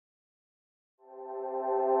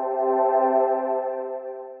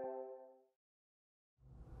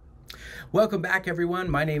Welcome back, everyone.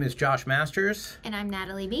 My name is Josh Masters. And I'm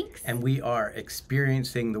Natalie Meeks. And we are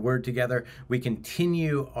experiencing the Word together. We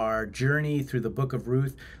continue our journey through the Book of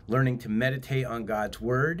Ruth, learning to meditate on God's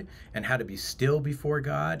Word and how to be still before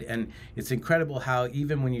God. And it's incredible how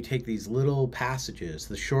even when you take these little passages,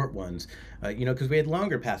 the short ones, because we had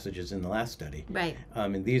longer passages in the last study. Right.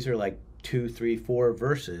 And these are like 2, 3, 4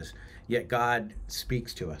 verses, yet God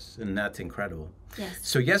speaks to us, and that's incredible. Yes.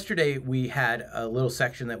 So yesterday we had a little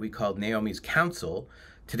section that we called Naomi's Counsel.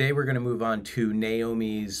 Today we're going to move on to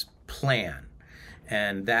Naomi's Plan,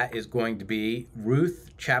 and that is going to be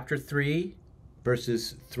Ruth chapter 3,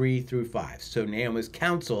 verses 3 through 5. So Naomi's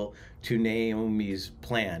Counsel to Naomi's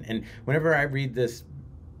Plan. And whenever I read this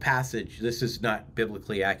passage, this is not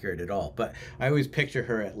biblically accurate at all, but I always picture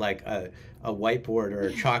her at like a whiteboard or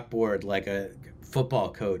a chalkboard, like a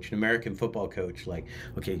football coach, an American football coach, like,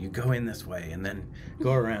 okay, you go in this way and then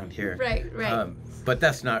go around here. Right. But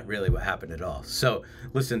that's not really what happened at all. So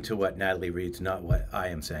listen to what Natalie reads, not what I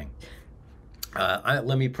am saying.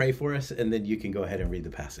 Let me pray for us, and then you can go ahead and read the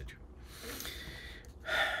passage.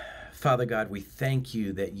 Father God, we thank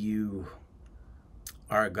you that you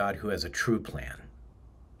are a God who has a true plan,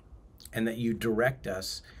 and that you direct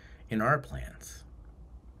us in our plans.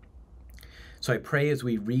 So I pray as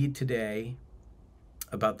we read today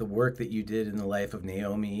about the work that you did in the life of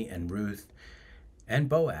Naomi and Ruth and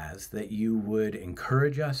Boaz, that you would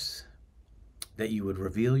encourage us, that you would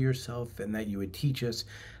reveal yourself, and that you would teach us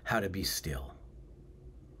how to be still.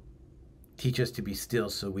 Teach us to be still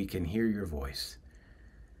so we can hear your voice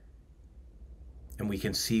and we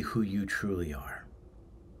can see who you truly are.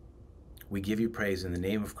 We give you praise in the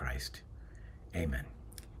name of Christ. Amen.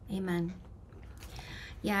 Amen.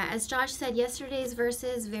 Yeah, as Josh said, yesterday's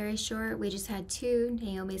verses, very short. We just had 2,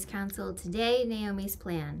 Naomi's Counsel. Today, Naomi's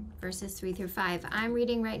Plan, verses 3 through 5. I'm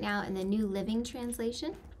reading right now in the New Living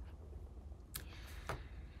Translation.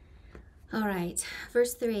 All right,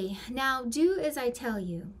 verse 3. Now do as I tell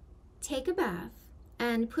you. Take a bath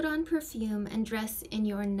and put on perfume and dress in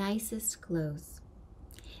your nicest clothes.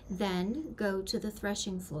 Then go to the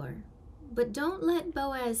threshing floor. But don't let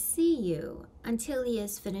Boaz see you until he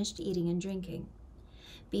has finished eating and drinking.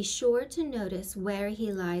 Be sure to notice where he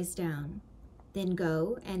lies down. Then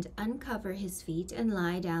go and uncover his feet and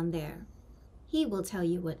lie down there. He will tell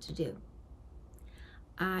you what to do.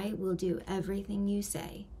 I will do everything you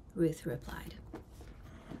say, Ruth replied.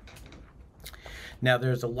 Now,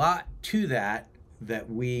 there's a lot to that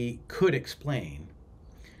we could explain,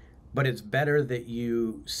 but it's better that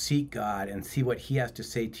you seek God and see what he has to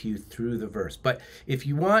say to you through the verse. But if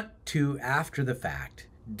you want to, after the fact,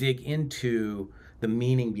 dig into the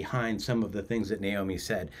meaning behind some of the things that Naomi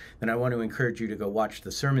said, then I want to encourage you to go watch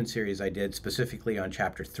the sermon series I did specifically on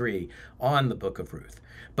chapter 3 on the Book of Ruth.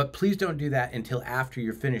 But please don't do that until after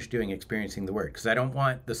you're finished doing Experiencing the Word, because I don't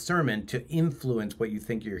want the sermon to influence what you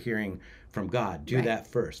think you're hearing from God. Do that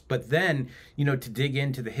first. But then, to dig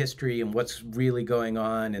into the history and what's really going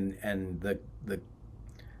on and the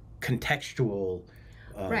contextual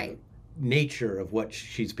nature of what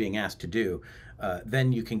she's being asked to do,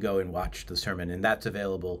 then you can go and watch the sermon, and that's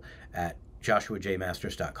available at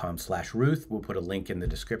joshuajmasters.com/Ruth. We'll put a link in the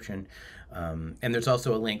description, and there's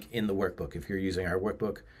also a link in the workbook if you're using our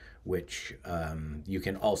workbook, which you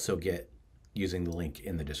can also get using the link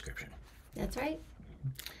in the description. That's right.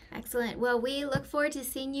 Excellent. Well, we look forward to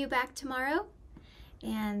seeing you back tomorrow,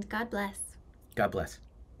 and God bless. God bless.